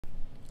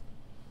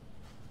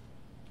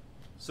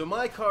So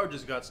my car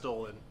just got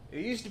stolen.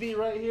 It used to be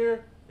right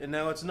here, and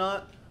now it's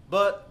not,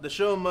 but the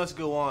show must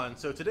go on.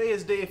 So today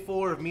is day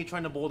 4 of me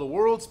trying to bowl the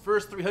world's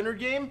first 300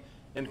 game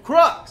in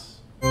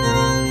Crocs.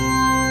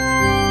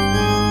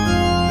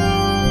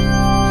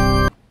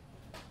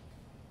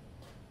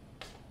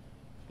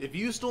 If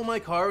you stole my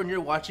car and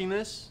you're watching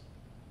this,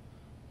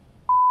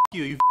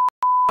 you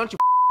don't you.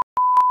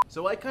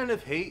 So I kind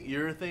of hate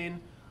urethane.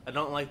 I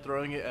don't like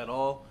throwing it at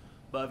all.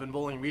 But I've been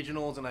bowling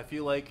regionals and I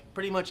feel like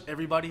pretty much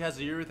everybody has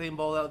a urethane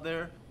ball out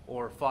there,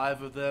 or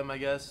 5 of them I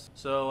guess.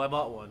 So I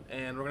bought one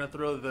and we're gonna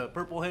throw the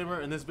purple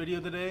hammer in this video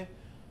today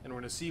and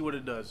we're gonna see what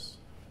it does.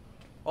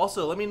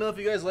 Also, let me know if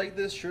you guys like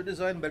this shirt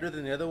design better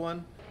than the other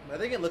one. I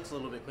think it looks a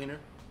little bit cleaner.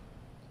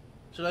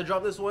 Should I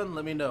drop this one?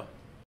 Let me know.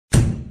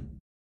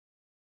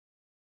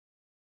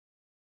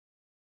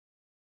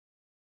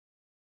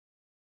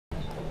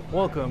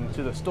 Welcome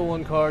to the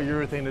stolen car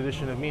urethane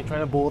edition of me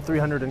trying to bowl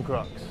 300 in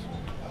Crocs.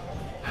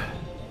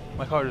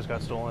 My car just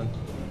got stolen.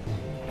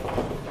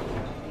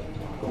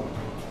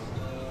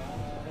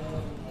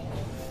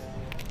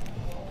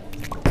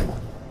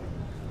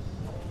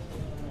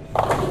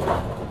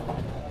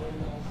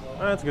 Alright,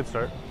 that's a good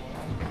start.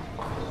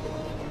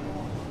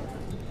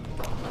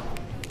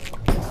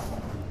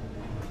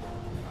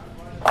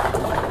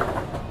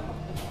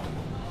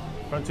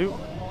 Front 2.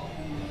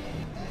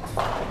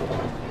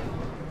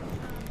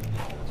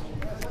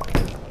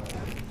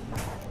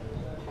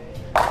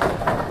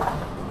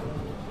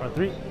 Front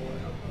 3.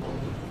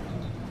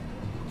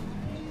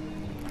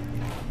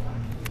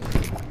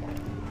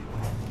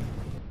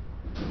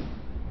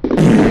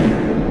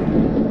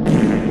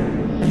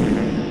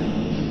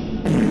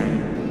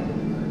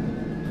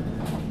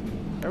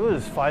 I really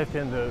just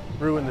 5-pin to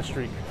ruin the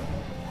streak.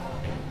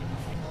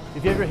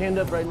 If you have your hand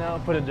up right now,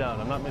 put it down.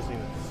 I'm not missing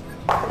this.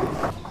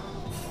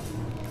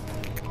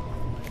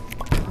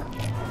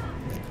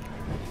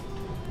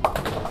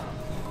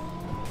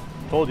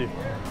 Told you.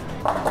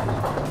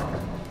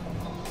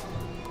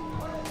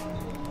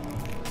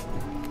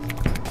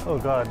 Oh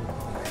God.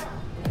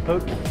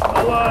 Hook.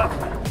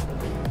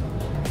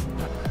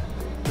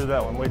 Threw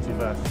that one way too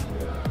fast.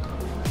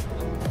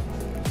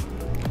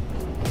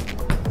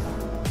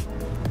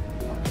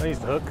 I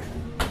used to hook.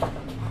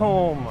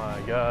 Oh my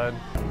God.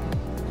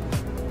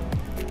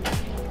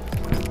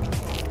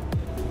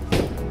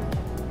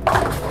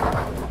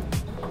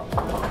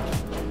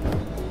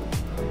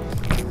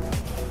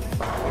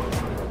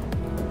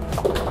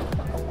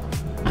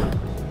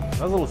 That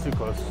was a little too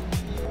close.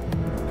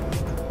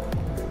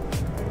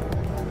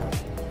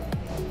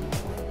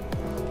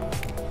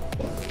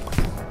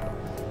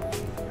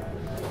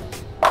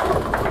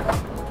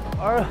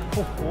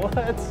 What?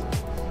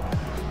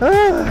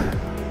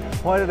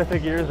 Why did I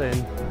pick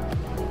urethane?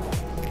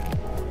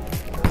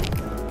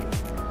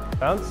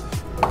 Bounce?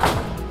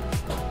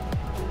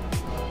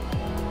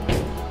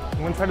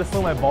 I'm gonna try to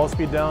slow my ball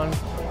speed down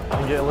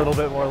and get a little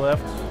bit more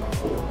left.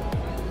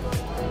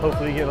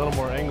 Hopefully get a little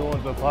more angle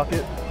into the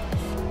pocket.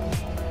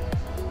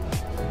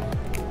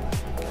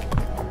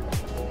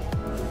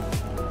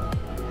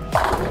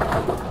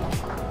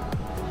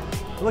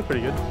 It looked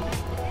pretty good.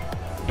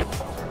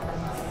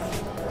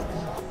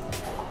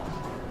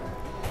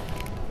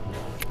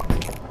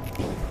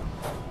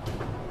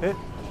 Hit.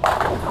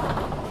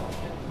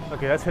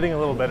 Okay, that's hitting a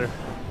little better.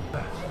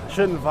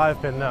 Shouldn't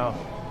 5-pin now.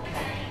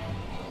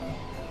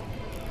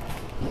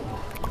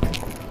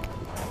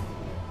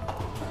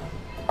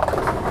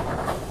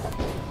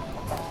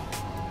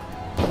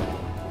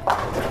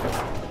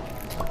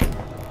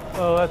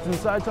 Oh, that's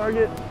inside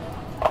target.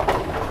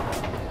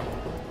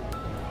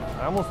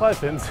 I almost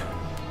 5-pins.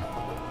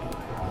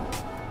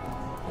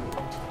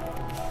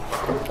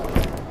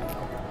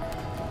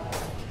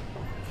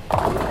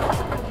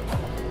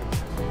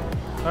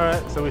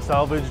 Alright, so we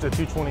salvaged a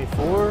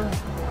 224.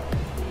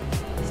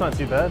 It's not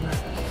too bad.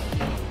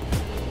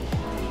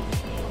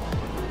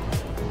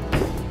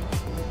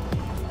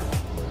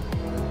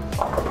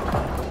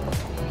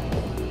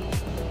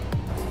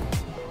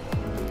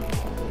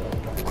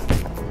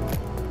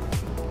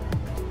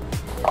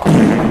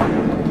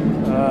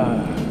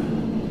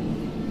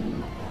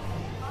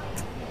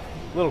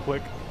 A little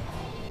quick.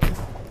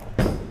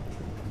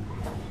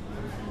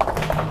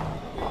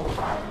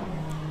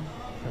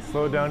 Let's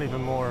slow it down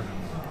even more.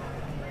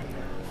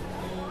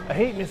 I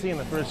hate missing in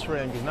the first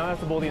frame because now I have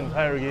to bowl the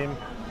entire game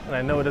and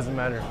I know it doesn't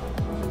matter.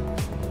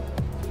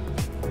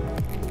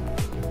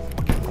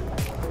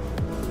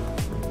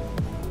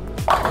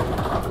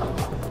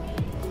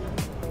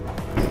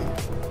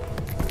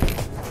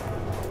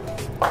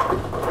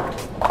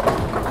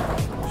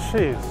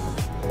 Jeez.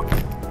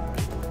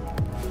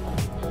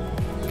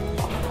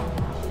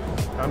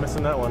 I'm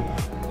missing that one.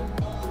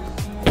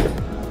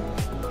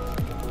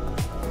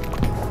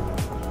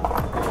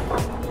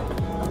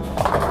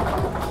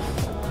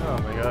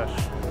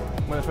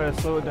 I'm gonna try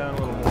to slow it down a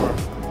little more.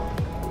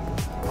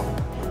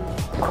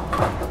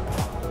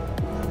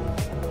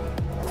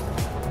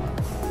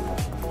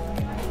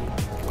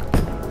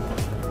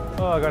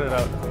 Oh, I got it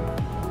out.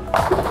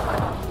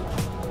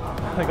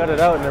 I got it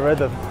out and I read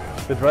the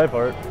dry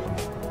part.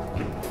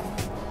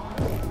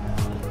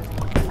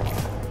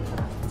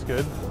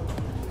 good.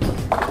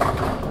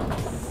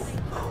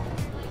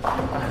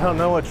 I don't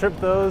know what tripped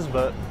those,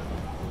 but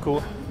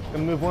cool.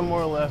 Gonna move one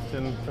more left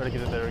and try to get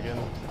it there again.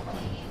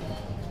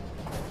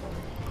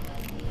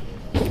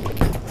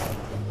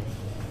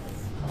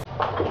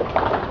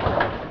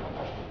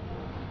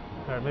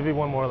 All right, maybe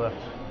one more left.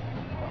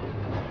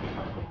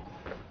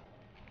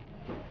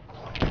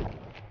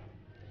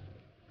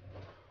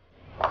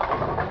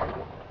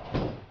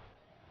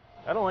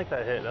 I don't like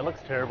that hit. That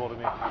looks terrible to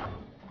me.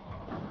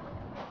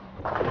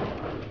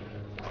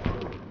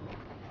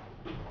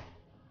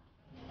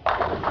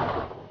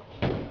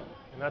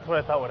 And that's what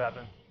I thought would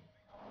happen.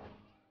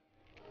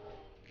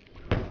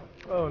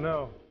 Oh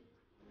no.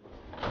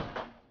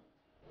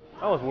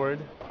 I was worried.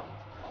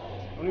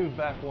 I'm gonna move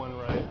back one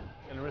right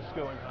and risk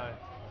going high.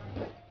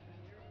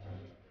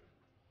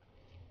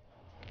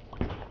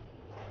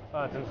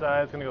 It's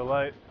inside, it's gonna go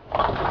light.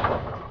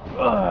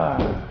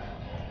 Ugh.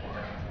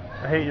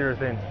 I hate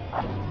urethane.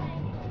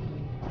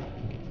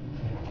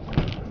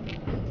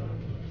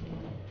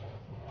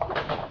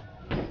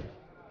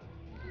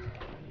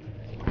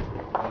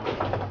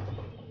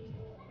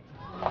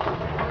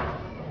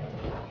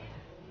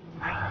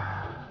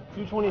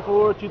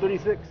 $224,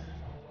 $236.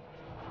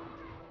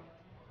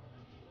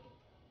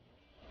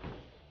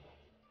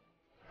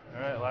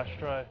 All right, last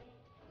try.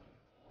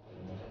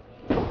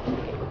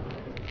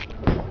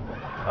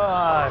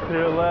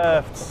 Clear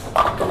left.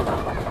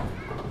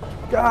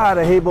 God,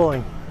 I hate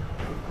bowling.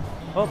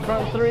 Oh,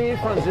 front three,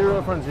 front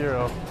zero, front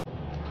zero.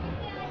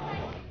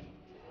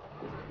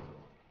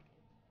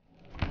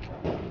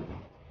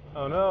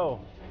 Oh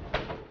no.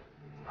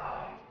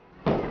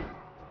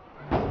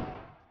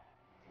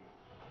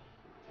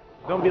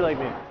 Don't be like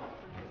me.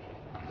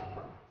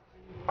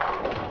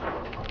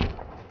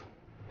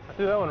 I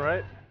threw that one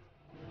right.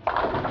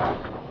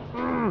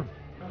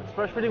 It's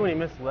frustrating when you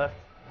miss left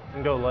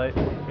and go light,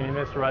 and you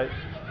miss right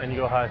and you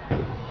go high.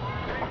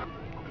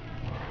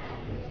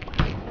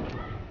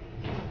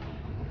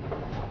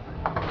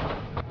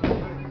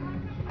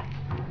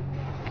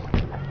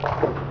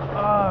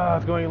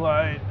 It's going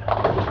light.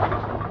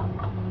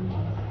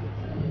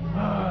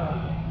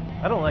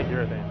 I don't like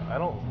urethane. I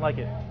don't like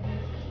it.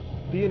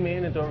 Be a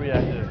man and don't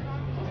react to it.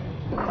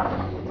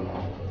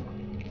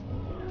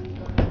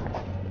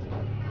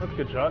 That's a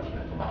good shot.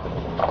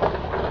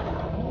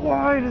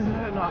 Why does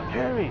that not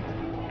carry?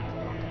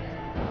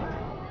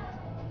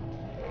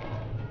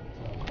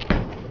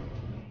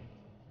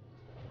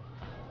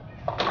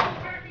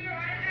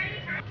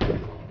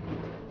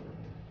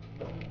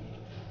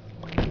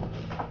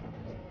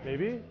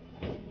 Maybe?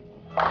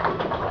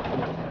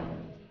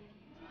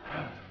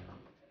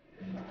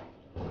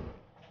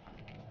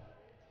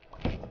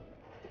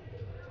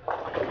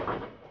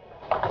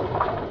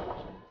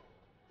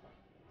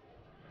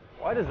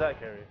 Why does that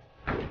carry?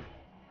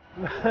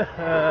 I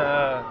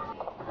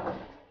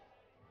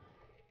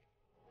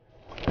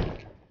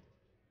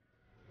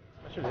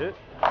should hit.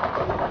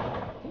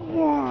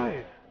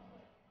 Why?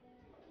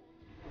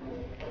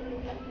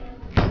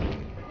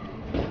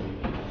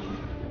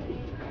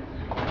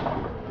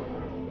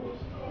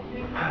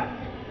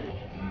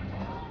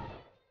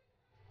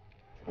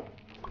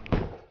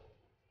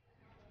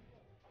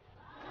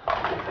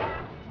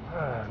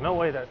 No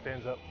way that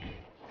stands up.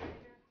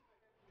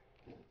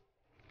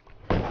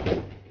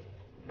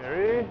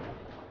 Carry.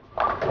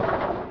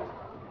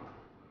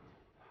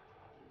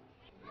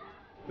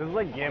 This is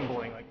like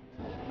gambling. Like,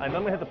 I know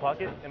I'm gonna hit the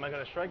pocket. Am I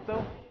gonna strike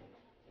though?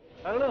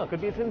 I don't know.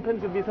 Could be a 10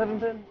 pin, could be a 7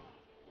 pin.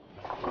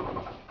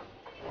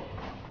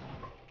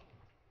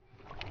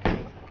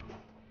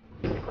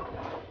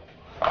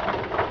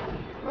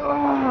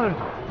 Oh,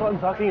 that's what I'm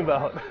talking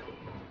about.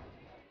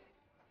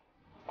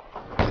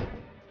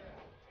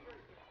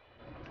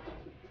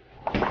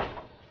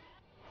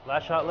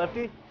 Last shot,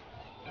 lefty.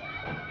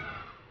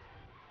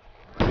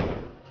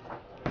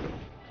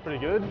 It's pretty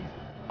good.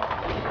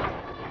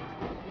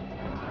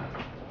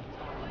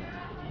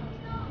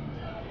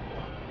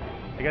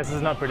 I guess this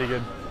is not pretty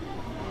good.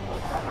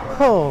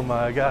 Oh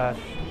my gosh.